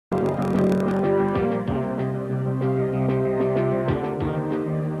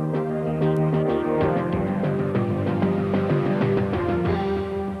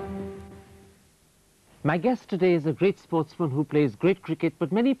My guest today is a great sportsman who plays great cricket,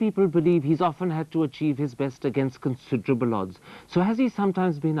 but many people believe he's often had to achieve his best against considerable odds. So has he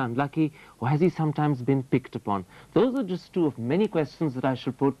sometimes been unlucky, or has he sometimes been picked upon? Those are just two of many questions that I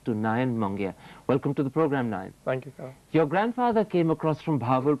shall put to Nayan Mongia. Welcome to the program, Nayan. Thank you, Carl. Your grandfather came across from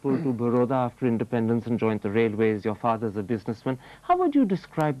Bhavalpur to Baroda after independence and joined the railways. Your father's a businessman. How would you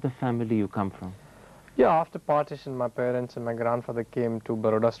describe the family you come from? Yeah, after partition, my parents and my grandfather came to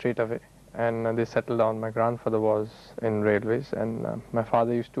Baroda straight away, and they settled down. My grandfather was in railways, and my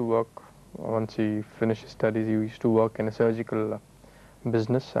father used to work, once he finished his studies, he used to work in a surgical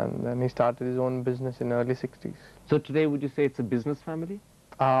business, and then he started his own business in early 60s. So today, would you say it's a business family?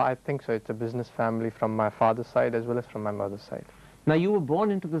 I think so. It's a business family from my father's side as well as from my mother's side. Now, you were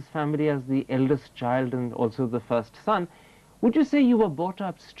born into this family as the eldest child and also the first son. Would you say you were brought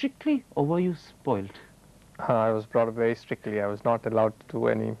up strictly, or were you spoiled? I was brought up very strictly. I was not allowed to do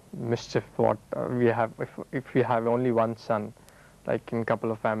any mischief. What we have, if we have only one son, like in a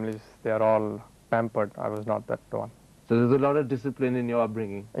couple of families, they are all pampered. I was not that one. So there's a lot of discipline in your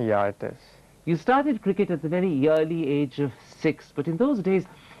upbringing. Yeah, it is. You started cricket at the very early age of 6, but in those days,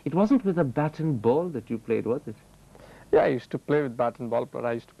 it wasn't with a bat and ball that you played, was it? Yeah, I used to play with bat and ball, but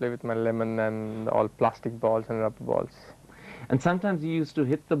I used to play with my lemon and all plastic balls and rubber balls. And sometimes you used to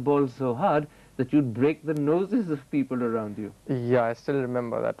hit the ball so hard that you'd break the noses of people around you. Yeah, I still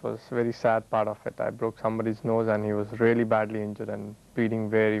remember. That was a very sad part of it. I broke somebody's nose and he was really badly injured and bleeding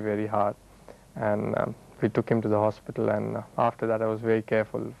very, very hard. And we took him to the hospital, and after that I was very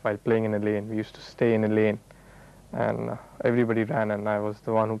careful while playing in a lane. We used to stay in a lane, and everybody ran, and I was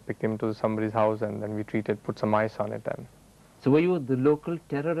the one who picked him to somebody's house, and then we put some ice on it. And so were you the local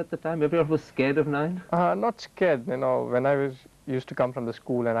terror at the time? Everyone was scared of Nayan? Not scared, you know. When I used to come from the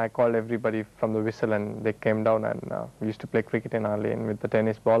school, and I called everybody from the whistle, and they came down, and we used to play cricket in our lane with the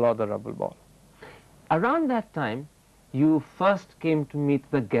tennis ball or the rubber ball. Around that time, you first came to meet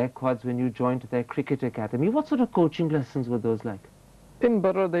the Gaikwads when you joined their cricket academy. What sort of coaching lessons were those like? In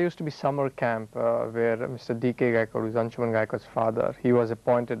Baroda, there used to be summer camp where Mr. D.K. Gaikwad, who's Anshuman Gaikwad's father, he was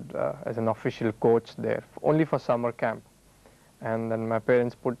appointed as an official coach there, only for summer camp. And then my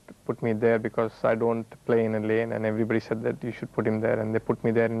parents put me there because I don't play in a lane, and everybody said that you should put him there, and they put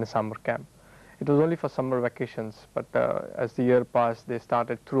me there in a summer camp. It was only for summer vacations, but as the year passed, they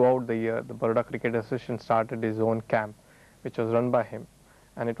started throughout the year. The Baroda Cricket Association started his own camp, which was run by him.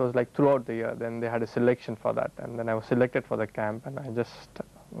 And it was like throughout the year. Then they had a selection for that, and then I was selected for the camp, and I just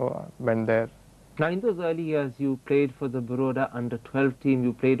went there. Now, in those early years, you played for the Baroda under-12 team.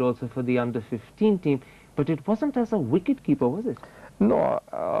 You played also for the under-15 team. But it wasn't as a wicket-keeper, was it? No,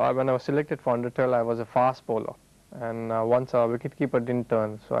 when I was selected for under-12, I was a fast bowler. And once our wicket-keeper didn't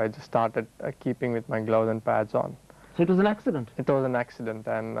turn, so I just started keeping with my gloves and pads on. So it was an accident? It was an accident,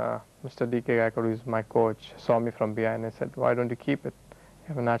 and Mr. D.K. Gaikwad, who is my coach, saw me from behind and said, "Why don't you keep it?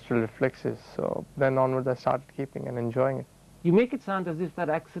 You have natural reflexes." So then onwards, I started keeping and enjoying it. You make it sound as if that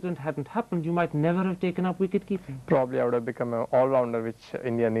accident hadn't happened. You might never have taken up wicket-keeping. Probably I would have become an all-rounder, which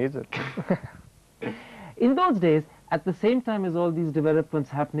India needs it. In those days, at the same time as all these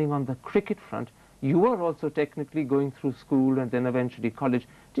developments happening on the cricket front, you were also technically going through school and then eventually college.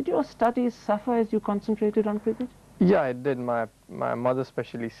 Did your studies suffer as you concentrated on cricket? Yeah, it did. My mother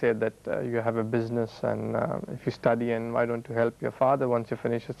especially said that you have a business, and if you study, and why don't you help your father once you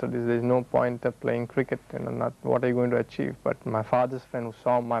finish your studies? There's no point of playing cricket, you know, not what are you going to achieve? But my father's friend who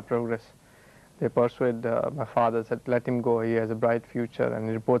saw my progress, they persuaded my father, said, let him go, he has a bright future and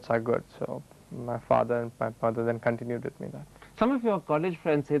his reports are good. So my father and my mother then continued with me that. Some of your college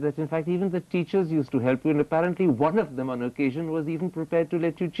friends say that, in fact, even the teachers used to help you, and apparently one of them on occasion was even prepared to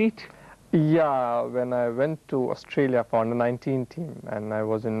let you cheat. Yeah, when I went to Australia for under-19 team, and I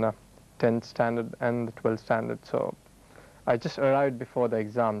was in 10th standard and the 12th standard, so I just arrived before the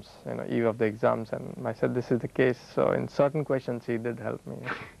exams, you know, eve of the exams, and I said this is the case. So in certain questions, he did help me.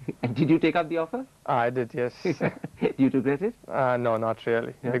 And did you take up the offer? I did, yes. Do you regret it? No, not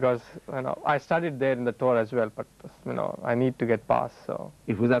really, because you know I studied there in the tour as well, but you know I need to get past, so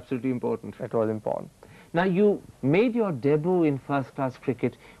it was absolutely important. It was important. Now, you made your debut in first-class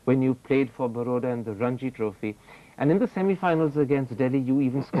cricket when you played for Baroda in the Ranji Trophy, and in the semi-finals against Delhi, you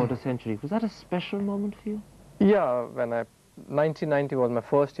even scored a century. Was that a special moment for you? Yeah, 1990 was my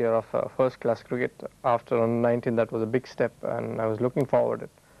first year of first-class cricket. After 19, that was a big step, and I was looking forward to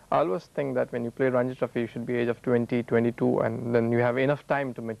it. I always think that when you play Ranji Trophy, you should be age of 20, 22, and then you have enough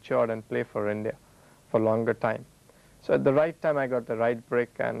time to mature and play for India for longer time. So at the right time, I got the right break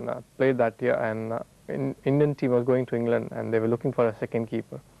and played that year, and Indian team was going to England, and they were looking for a second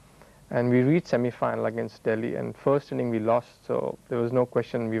keeper. And we reached semi-final against Delhi, and first inning we lost, so there was no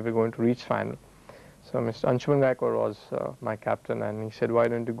question we were going to reach final. So Mr. Anshuman Gaikwad was my captain, and he said, "Why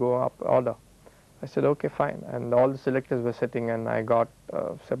don't you go up order?" I said, "Okay, fine." And all the selectors were sitting, and I got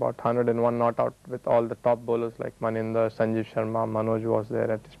say about 101 not out with all the top bowlers like Maninder, Sanjeev Sharma, Manoj was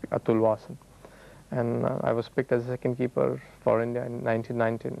there, Atul Wasan. And I was picked as a second keeper for India in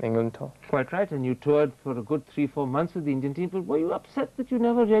 1919 England tour. Quite right, and you toured for a good 3-4 months with the Indian team, but were you upset that you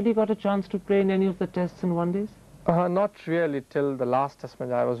never really got a chance to play in any of the tests and one days? Not really till the last test match.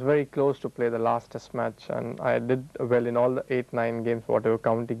 I was very close to play the last test match, and I did well in all the 8-9 games, whatever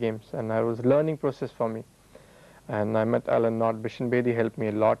county games, and it was a learning process for me. And I met Alan Knott. Bishan Bedi helped me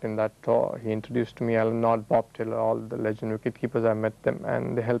a lot in that tour. He introduced me Alan Knott, Bob Taylor, all the legend wicket keepers. I met them,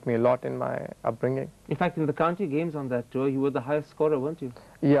 and they helped me a lot in my upbringing. In fact, in the county games on that tour, you were the highest scorer, weren't you?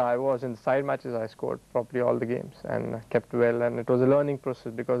 Yeah, I was. In the side matches, I scored probably all the games and kept well. And it was a learning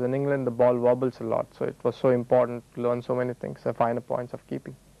process because in England, the ball wobbles a lot. So it was so important to learn so many things, the finer points of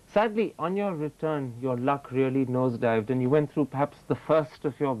keeping. Sadly, on your return, your luck really nosedived, and you went through perhaps the first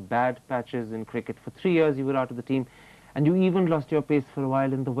of your bad patches in cricket. For 3 years, you were out of the team, and you even lost your pace for a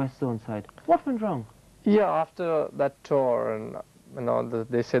while in the West Zone side. What went wrong? Yeah, after that tour, and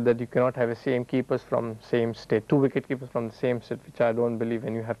they said that you cannot have the same keepers from same state, 2 wicket keepers from the same state, which I don't believe.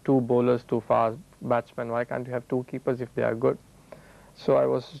 When you have 2 bowlers, 2 fast batsmen, why can't you have 2 keepers if they are good? So I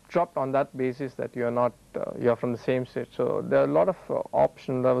was dropped on that basis that you are not, you are from the same state. So there are a lot of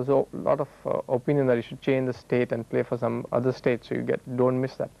options. There was a lot of opinion that you should change the state and play for some other state, so you don't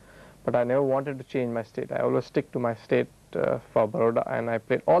miss that. But I never wanted to change my state. I always stick to my state for Baroda, and I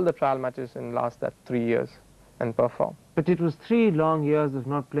played all the trial matches in that 3 years and performed. But it was 3 long years of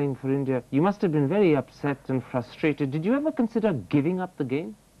not playing for India. You must have been very upset and frustrated. Did you ever consider giving up the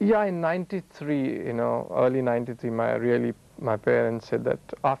game? Yeah, in 93, early 93, my parents said that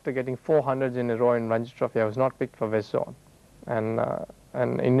after getting 400s in a row in Ranji Trophy, I was not picked for West Zone. And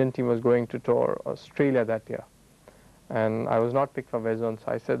an Indian team was going to tour Australia that year. And I was not picked for West Zone,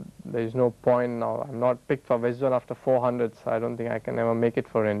 so I said, there is no point now. I'm not picked for West Zone after 400s. I don't think I can ever make it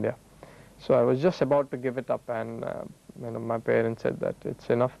for India. So I was just about to give it up, and my parents said that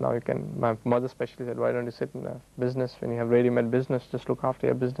it's enough now. My mother especially said, why don't you sit in the business when you have ready-made business? Just look after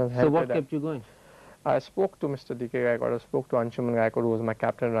your business. So what kept you going? I spoke to Mr. D.K. Gaikwad. I spoke to Anshuman Gaikwad, who was my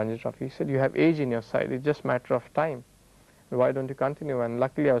captain in Ranji Trophy. He said, you have age in your side. It's just a matter of time. Why don't you continue? And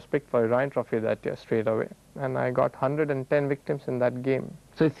luckily, I was picked for Iran Trophy that year straight away. And I got 110 victims in that game.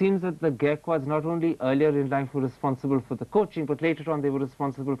 So it seems that the Gaikwads not only earlier in life were responsible for the coaching, but later on they were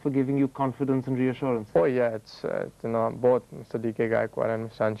responsible for giving you confidence and reassurance. Oh yeah, it's both Mr. D.K. Gaikwad and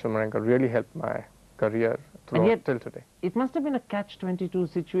Mr. Anshuman Gaikwad really helped my career till today. It must have been a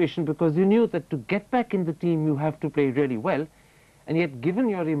catch-22 situation, because you knew that to get back in the team you have to play really well, and yet given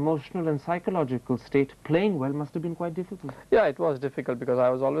your emotional and psychological state, playing well must have been quite difficult. Yeah, it was difficult because I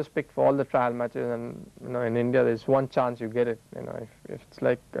was always picked for all the trial matches, and in India there's one chance you get it. If it's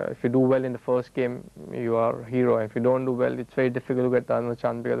like if you do well in the first game, you are a hero. If you don't do well, it's very difficult to get another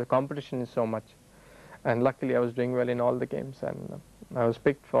chance because the competition is so much. And luckily I was doing well in all the games, and I was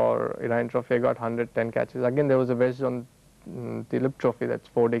picked for Iran Trophy. I got 110 catches. Again, there was a West Zone Dilip Trophy, that's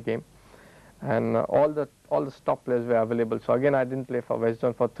 4-day game, and all the top players were available. So again, I didn't play for West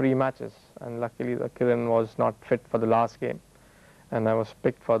Zone for 3 matches, and luckily the Kiran was not fit for the last game, and I was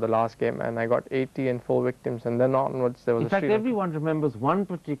picked for the last game, and I got 80 and 4 victims, and then onwards there was in fact, everyone remembers one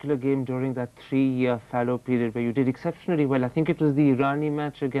particular game during that 3-year fallow period where you did exceptionally well. I think it was the Irani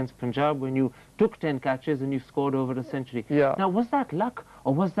match against Punjab when you took 10 catches and you scored over a century. Yeah. Now, was that luck,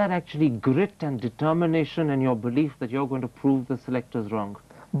 or was that actually grit and determination and your belief that you're going to prove the selectors wrong?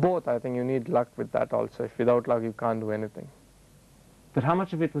 Both. I think you need luck with that also. If without luck you can't do anything. But how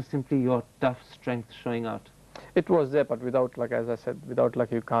much of it was simply your tough strength showing out? It was there, but without luck, as I said, without luck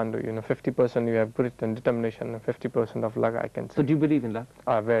you can't do. 50% you have grit and determination, and 50% of luck, I can say. So do you believe in luck?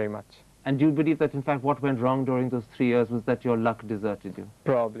 Very much. And do you believe that, in fact, what went wrong during those 3 years was that your luck deserted you?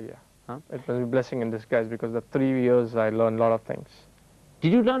 Probably, yeah. Huh? It was a blessing in disguise because the 3 years I learned a lot of things.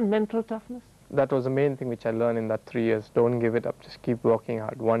 Did you learn mental toughness? That was the main thing which I learned in that 3 years. Don't give it up. Just keep working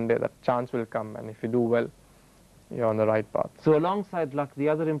hard. One day that chance will come, and if you do well, you're on the right path. So alongside luck, the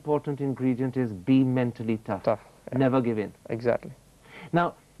other important ingredient is be mentally tough. Tough. Yeah. Never give in. Exactly.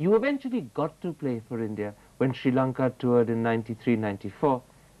 Now, you eventually got to play for India when Sri Lanka toured in 93-94.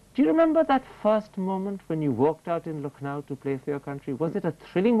 Do you remember that first moment when you walked out in Lucknow to play for your country? Was it a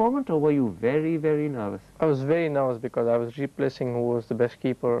thrilling moment, or were you very, very nervous? I was very nervous because I was replacing who was the best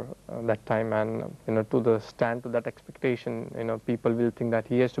keeper that time, and to that expectation, people will think that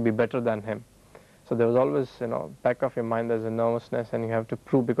he has to be better than him. So there was always, back of your mind, there's a nervousness, and you have to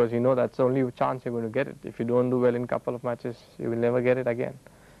prove, because that's the only chance you're going to get it. If you don't do well in a couple of matches, you will never get it again.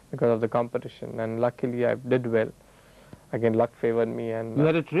 because of the competition, and luckily I did well. Again, luck favored me, and You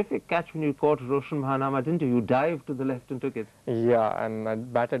had a terrific catch when you caught Roshan Mahanama, didn't you? You dived to the left and took it. yeah, and I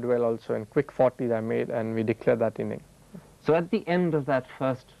batted well also. In quick 40s I made, and we declared that inning. So at the end of that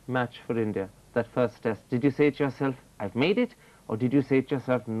first match for India, that first test, did you say to yourself, I've made it? Or did you say to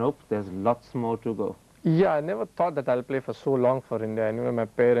yourself, nope, there's lots more to go? Yeah, I never thought that I'll play for so long for India. I knew my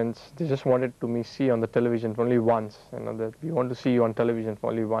parents, they just wanted to me see on the television for only once. You know, that we want to see you on television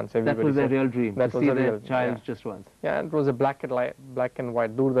for only once. That was their real dream, that to was see a their real, child yeah. just once. Yeah, and it was a black and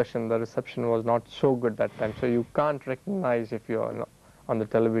white Doordarshan. The reception was not so good that time, so you can't recognize if you're on the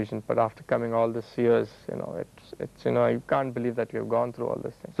television. But after coming all these years, you know, it's you know, you can't believe that you've gone through all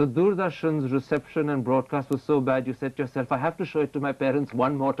this thing. So Doordarshan's reception and broadcast was so bad, you said to yourself, I have to show it to my parents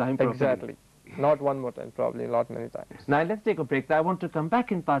one more time properly. Exactly. Not one more time, probably not many times. Now let's take a break. I want to come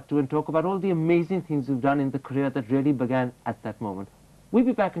back in part 2 and talk about all the amazing things you've done in the career that really began at that moment. We'll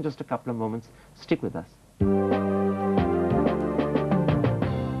be back in just a couple of moments. Stick with us.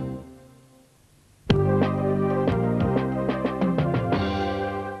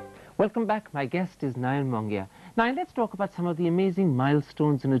 Welcome back. My guest is Nayan Mongia. Now let's talk about some of the amazing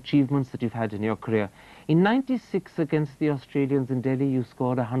milestones and achievements that you've had in your career. In '96 against the Australians in Delhi, you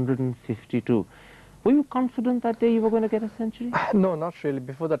scored 152. Were you confident that day you were going to get a century? No, not really.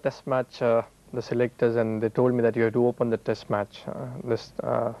 Before the test match, the selectors, and they told me that you had to open the test match, this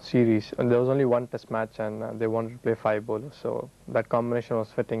series. And there was only one test match, and they wanted to play 5 bowlers. So that combination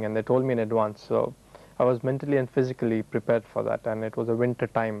was fitting, and they told me in advance. So I was mentally and physically prepared for that, and it was a winter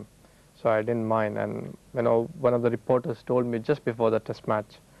time. So I didn't mind, and you know, one of the reporters told me just before the test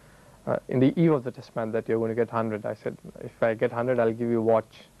match, in the eve of the test match, that you're going to get 100. I said, if I get 100, I'll give you a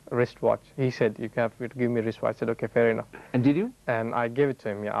wristwatch. He said, you have to give me a wristwatch. I said, okay, fair enough. And did you? And I gave it to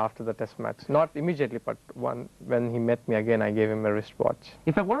him, yeah, after the test match. Not immediately, but when he met me again, I gave him a wristwatch.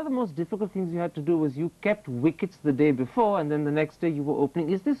 In fact, one of the most difficult things you had to do was you kept wickets the day before, and then the next day you were opening.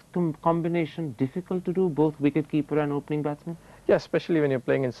 Is this combination difficult to do, both wicketkeeper and opening batsman? Yeah, especially when you're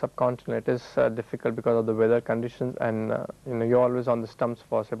playing in subcontinent, it is difficult because of the weather conditions, and you know, you're always on the stumps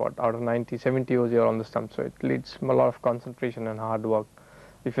for say about out of 90, 70 overs you're on the stumps, so it needs a lot of concentration and hard work.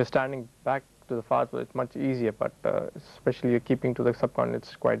 If you're standing back to the fast ball, it's much easier, but especially you're keeping to the subcontinent,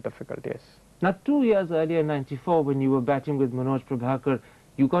 it's quite difficult, yes. Now, 2 years earlier, in '94, when you were batting with Manoj Prabhakar,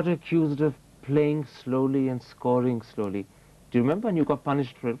 you got accused of playing slowly and scoring slowly. Do you remember? And you got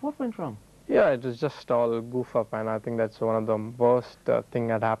punished for it. What went wrong? Yeah, it was just all goof up, and I think that's one of the worst thing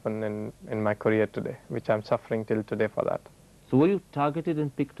that happened in my career today, which I'm suffering till today for that. So were you targeted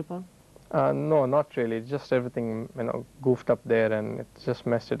and picked upon? No, not really. It's just everything, you know, goofed up there, and it just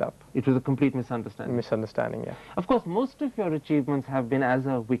messed it up. It was a complete misunderstanding. Misunderstanding, yeah. Of course, most of your achievements have been as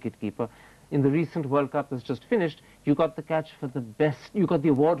a wicketkeeper. In the recent World Cup that's just finished, you got the catch for the best, you got the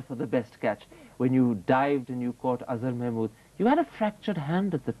award for the best catch when you dived and you caught Azhar Mahmood. You had a fractured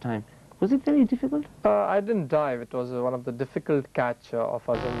hand at the time. Was it very difficult? I didn't dive. It was one of the difficult catch of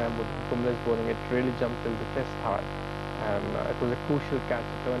Azhar Mahmood, Kumle's bowling. It really jumped till the chest high. And it was a crucial catch,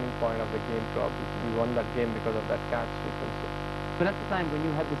 a turning point of the game probably. We won that game because of that catch, we can say. But at the time when you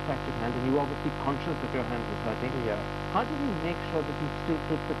had this fractured hand, and you were obviously conscious that your hand was hurting, Yeah. how did you make sure that you still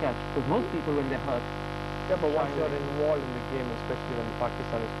took the catch? Because most people, when they're hurt, Yeah, but once you're involved in the game, especially when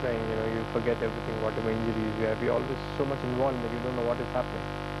Pakistan is playing, you know, you forget everything, whatever injuries you have. You're always so much involved that you don't know what is happening.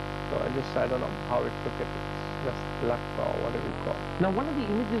 So I don't know how it took it. It's just luck or whatever you call it. Now, one of the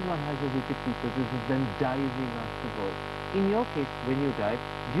images one has of wicketkeepers is them diving after ball. In your case, when you dive,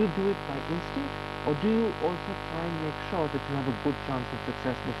 do you do it by instinct, or do you also try and make sure that you have a good chance of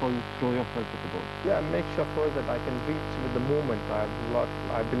success before you throw yourself at the ball? Yeah, make sure first that I can reach with the movement.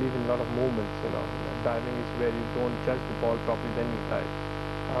 I believe in a lot of movements, you know. Diving is where you don't judge the ball properly, then you dive.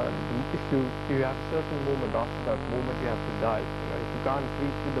 If you have a certain movement, after that movement you have to dive. You know, if you can't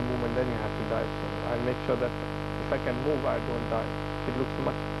reach with the movement, then you have to dive. So I make sure that if I can move, I don't dive. It looks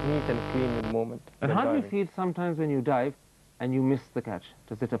much neat and clean with movement. And how do you feel sometimes when you dive and you miss the catch?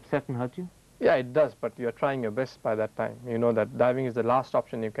 Does it upset and hurt you? Yeah, it does, but you're trying your best by that time. You know that diving is the last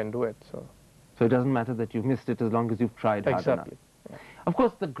option you can do it. So it doesn't matter that you've missed it as long as you've tried hard enough. Exactly. Yeah. Of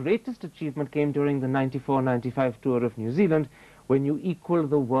course, the greatest achievement came during the '94-'95 tour of New Zealand, when you equaled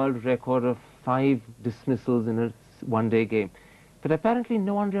the world record of 5 dismissals in a one-day game. But apparently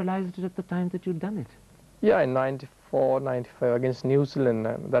no one realized it at the time that you'd done it. Yeah, in '94, '95 against New Zealand,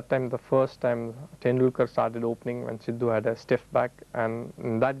 that time the first time Tendulkar started opening when Sidhu had a stiff back, and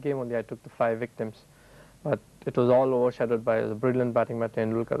in that game only I took the 5 victims. But it was all overshadowed by the brilliant batting by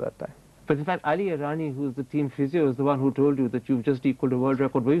Tendulkar that time. But in fact, Ali Irani, who's the team physio, is the one who told you that you've just equaled a world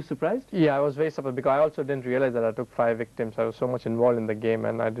record. Were you surprised? Yeah, I was very surprised because I also didn't realize that I took 5 victims. I was so much involved in the game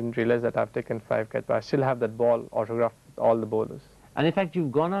and I didn't realize that I've taken 5 catches. But I still have that ball autographed with all the bowlers. And in fact,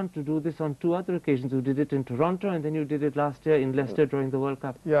 you've gone on to do this on 2 other occasions. You did it in Toronto and then you did it last year in Leicester during the World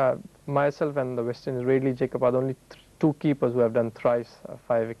Cup. Yeah, myself and the West Indies, Radley Jacob are the only 2 keepers who have done thrice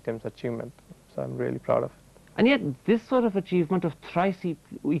 5 victims achievement. So I'm really proud of it. And yet, this sort of achievement of thrice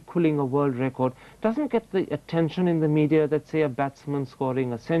equaling a world record doesn't get the attention in the media that, say, a batsman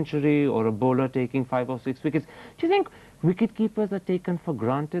scoring a century or a bowler taking 5 or 6 wickets. Do you think wicket-keepers are taken for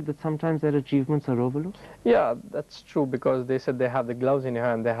granted, that sometimes their achievements are overlooked? Yeah, that's true because they said they have the gloves in your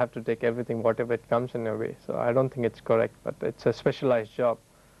hand, they have to take everything, whatever it comes in your way. So I don't think it's correct, but it's a specialized job.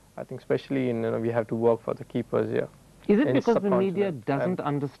 I think especially in, we have to work for the keepers here. Is it because the media doesn't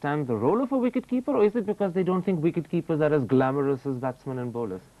understand the role of a wicketkeeper, or is it because they don't think wicketkeepers are as glamorous as batsmen and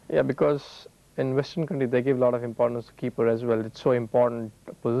bowlers? Yeah, because in Western country they give a lot of importance to keeper as well. It's so important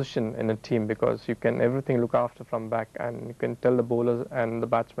position in a team because you can everything look after from back and you can tell the bowlers and the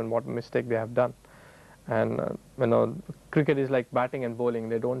batsmen what mistake they have done. And cricket is like batting and bowling.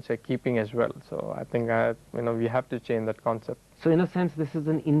 They don't say keeping as well. So I think we have to change that concept. So in a sense, this is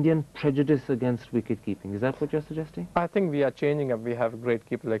an Indian prejudice against wicket keeping. Is that what you're suggesting? I think we are changing up. We have great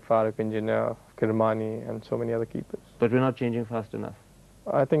keepers like Farooq Engineer, Kirmani, and so many other keepers. But we're not changing fast enough.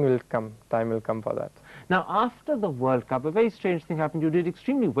 I think time will come for that. Now, after the World Cup, a very strange thing happened. You did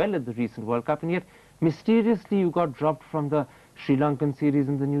extremely well at the recent World Cup, and yet mysteriously you got dropped from the Sri Lankan series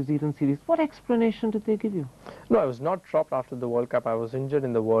and the New Zealand series. What explanation did they give you? No, I was not dropped after the World Cup. I was injured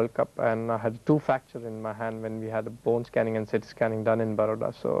in the World Cup and I had 2 fractures in my hand when we had a bone scanning and CT scanning done in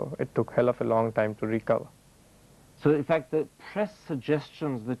Baroda. So it took hell of a long time to recover. So in fact, the press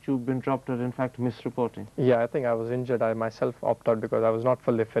suggestions that you've been dropped are in fact misreporting. Yeah, I think I was injured. I myself opted out because I was not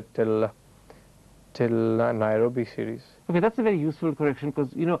fully fit till Nairobi series. Okay, that's a very useful correction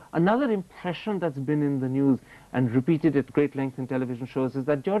because, another impression that's been in the news and repeated at great length in television shows is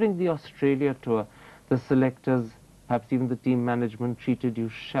that during the Australia tour, the selectors, perhaps even the team management, treated you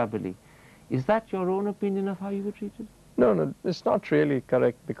shabbily. Is that your own opinion of how you were treated? No, it's not really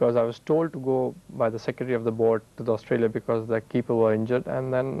correct because I was told to go by the secretary of the board to the Australia because the keeper were injured,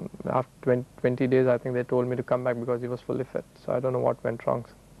 and then after 20 days I think they told me to come back because he was fully fit. So I don't know what went wrong.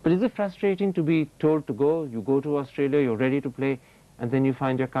 But is it frustrating to be told to go, you go to Australia, you're ready to play, and then you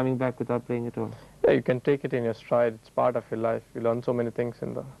find you're coming back without playing at all? Yeah, you can take it in your stride. It's part of your life. You learn so many things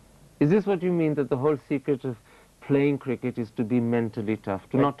in the... Is this what you mean, that the whole secret of playing cricket is to be mentally tough,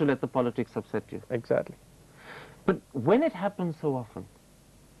 not to let the politics upset you? Exactly. But when it happens so often,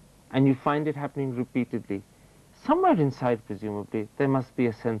 and you find it happening repeatedly, somewhere inside, presumably, there must be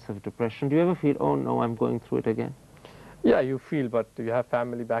a sense of depression. Do you ever feel, oh no, I'm going through it again? Yeah, you feel, but you have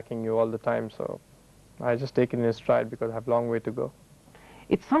family backing you all the time, so I just take it in a stride because I have a long way to go.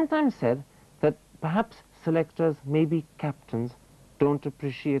 It's sometimes said that perhaps selectors, maybe captains, don't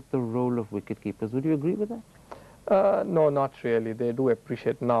appreciate the role of wicket-keepers. Would you agree with that? No, not really. They do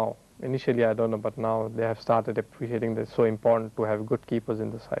appreciate now. Initially, I don't know, but now they have started appreciating that it's so important to have good keepers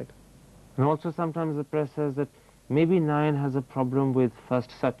in the side. And also sometimes the press says that maybe Nayan has a problem with first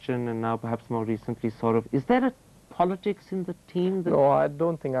Sachin and now perhaps more recently Saurav. Is there a politics in the team? No, I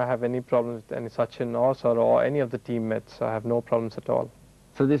don't think I have any problems with any Sachin or Saurav or any of the teammates. I have no problems at all.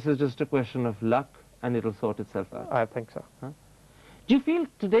 So this is just a question of luck and it'll sort itself out? I think so. Huh? Do you feel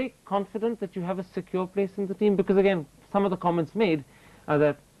today confident that you have a secure place in the team? Because again, some of the comments made are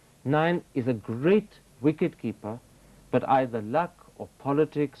that Nayan is a great wicket-keeper, but either luck or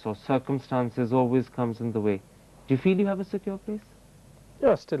politics or circumstances always comes in the way. Do you feel you have a secure place?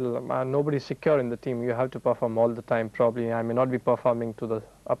 Yeah, still, nobody's secure in the team. You have to perform all the time, probably. I may not be performing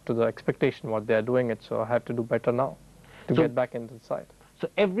up to the expectation what they are doing it, so I have to do better now to get back into the side. So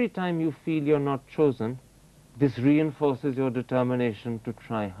every time you feel you're not chosen, this reinforces your determination to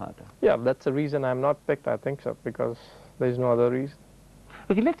try harder? Yeah, that's the reason I'm not picked, I think so, because there's no other reason.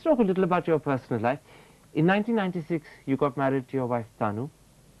 Okay, let's talk a little about your personal life. In 1996, you got married to your wife, Tanu.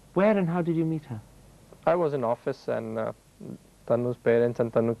 Where and how did you meet her? I was in office and Tanu's parents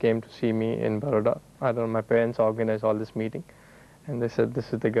and Tanu came to see me in Baroda. I don't know, my parents organized all this meeting and they said,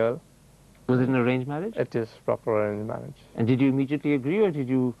 this is the girl. Was it an arranged marriage? It is proper arranged marriage. And did you immediately agree or did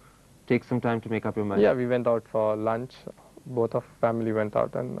you take some time to make up your mind? Yeah, we went out for lunch. Both of family went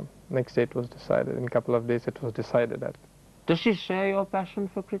out and next day it was decided. In a couple of days it was decided that. Does she share your passion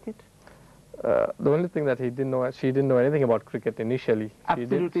for cricket? The only thing that she didn't know anything about cricket initially.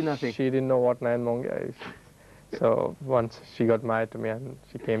 Absolutely nothing. She didn't know what Nayan Mongia is. So once she got married to me and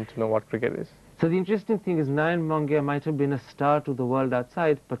she came to know what cricket is. So the interesting thing is Nayan Mongia might have been a star to the world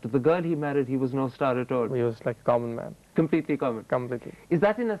outside, but to the girl he married, he was no star at all. He was like a common man. Completely common. Completely. Is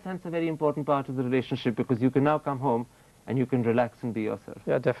that in a sense a very important part of the relationship, because you can now come home and you can relax and be yourself?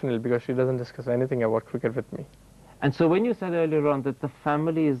 Yeah, definitely, because she doesn't discuss anything about cricket with me. And so when you said earlier on that the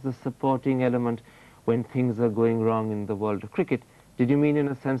family is the supporting element when things are going wrong in the world of cricket, did you mean in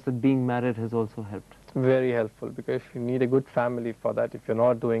a sense that being married has also helped? Very helpful, because you need a good family for that. If you're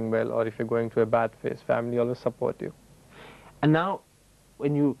not doing well or if you're going through a bad phase, family always support you. And now,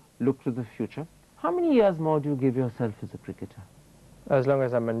 when you look to the future, how many years more do you give yourself as a cricketer? As long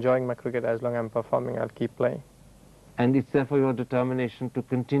as I'm enjoying my cricket, as long as I'm performing, I'll keep playing. And it's therefore your determination to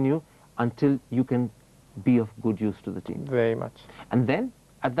continue until you can be of good use to the team? Very much. And then,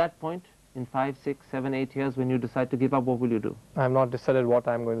 at that point, in 5, 6, 7, 8 years, when you decide to give up, what will you do? I've not decided what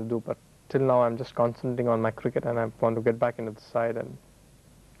I'm going to do, but till now I'm just concentrating on my cricket, and I want to get back into the side. And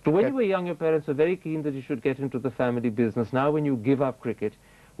so when you were young, your parents were very keen that you should get into the family business. Now when you give up cricket,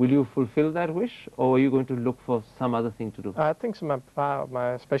 will you fulfill that wish, or are you going to look for some other thing to do? I think so.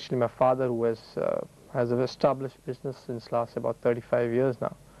 Especially my father, who has an established business since last about 35 years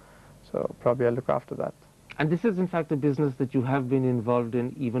now. So probably I'll look after that. And this is in fact a business that you have been involved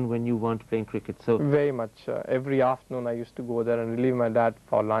in even when you weren't playing cricket. So very much. Every afternoon I used to go there and relieve my dad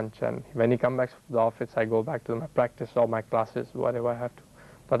for lunch, and when he comes back to the office, I go back to my practice or my classes, whatever I have to.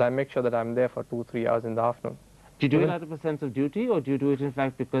 But I make sure that I'm there for 2-3 hours in the afternoon. Do you do it out of a sense of duty, or do you do it in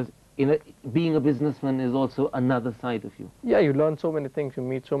fact because being a businessman is also another side of you? Yeah, you learn so many things. You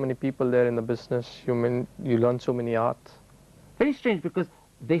meet so many people there in the business. You learn so many arts. Very strange, because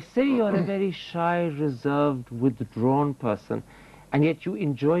they say you're a very shy, reserved, withdrawn person, and yet you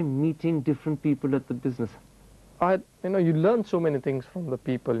enjoy meeting different people at the business. You learn so many things from the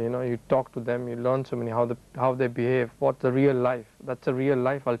people. You talk to them. You learn so many how they behave. What's the real life? That's a real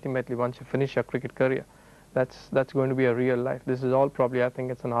life. Ultimately, once you finish your cricket career, that's going to be a real life. This is all probably, I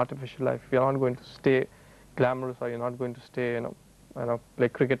think, it's an artificial life. You're not going to stay glamorous, or you're not going to stay, play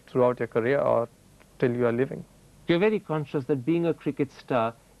cricket throughout your career or till you are living. You're very conscious that being a cricket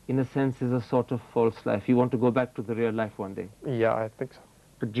star, in a sense, is a sort of false life. You want to go back to the real life one day. Yeah, I think so.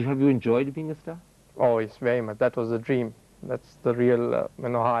 But have you enjoyed being a star? Oh, yes, very much. That was the dream. That's the real,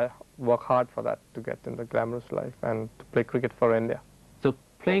 I work hard for that, to get in the glamorous life and to play cricket for India. So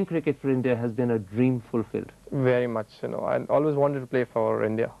playing cricket for India has been a dream fulfilled? Very much, I always wanted to play for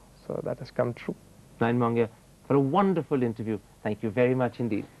India, so that has come true. Nayan Mongia, for a wonderful interview. Thank you very much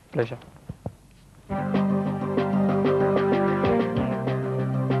indeed. Pleasure.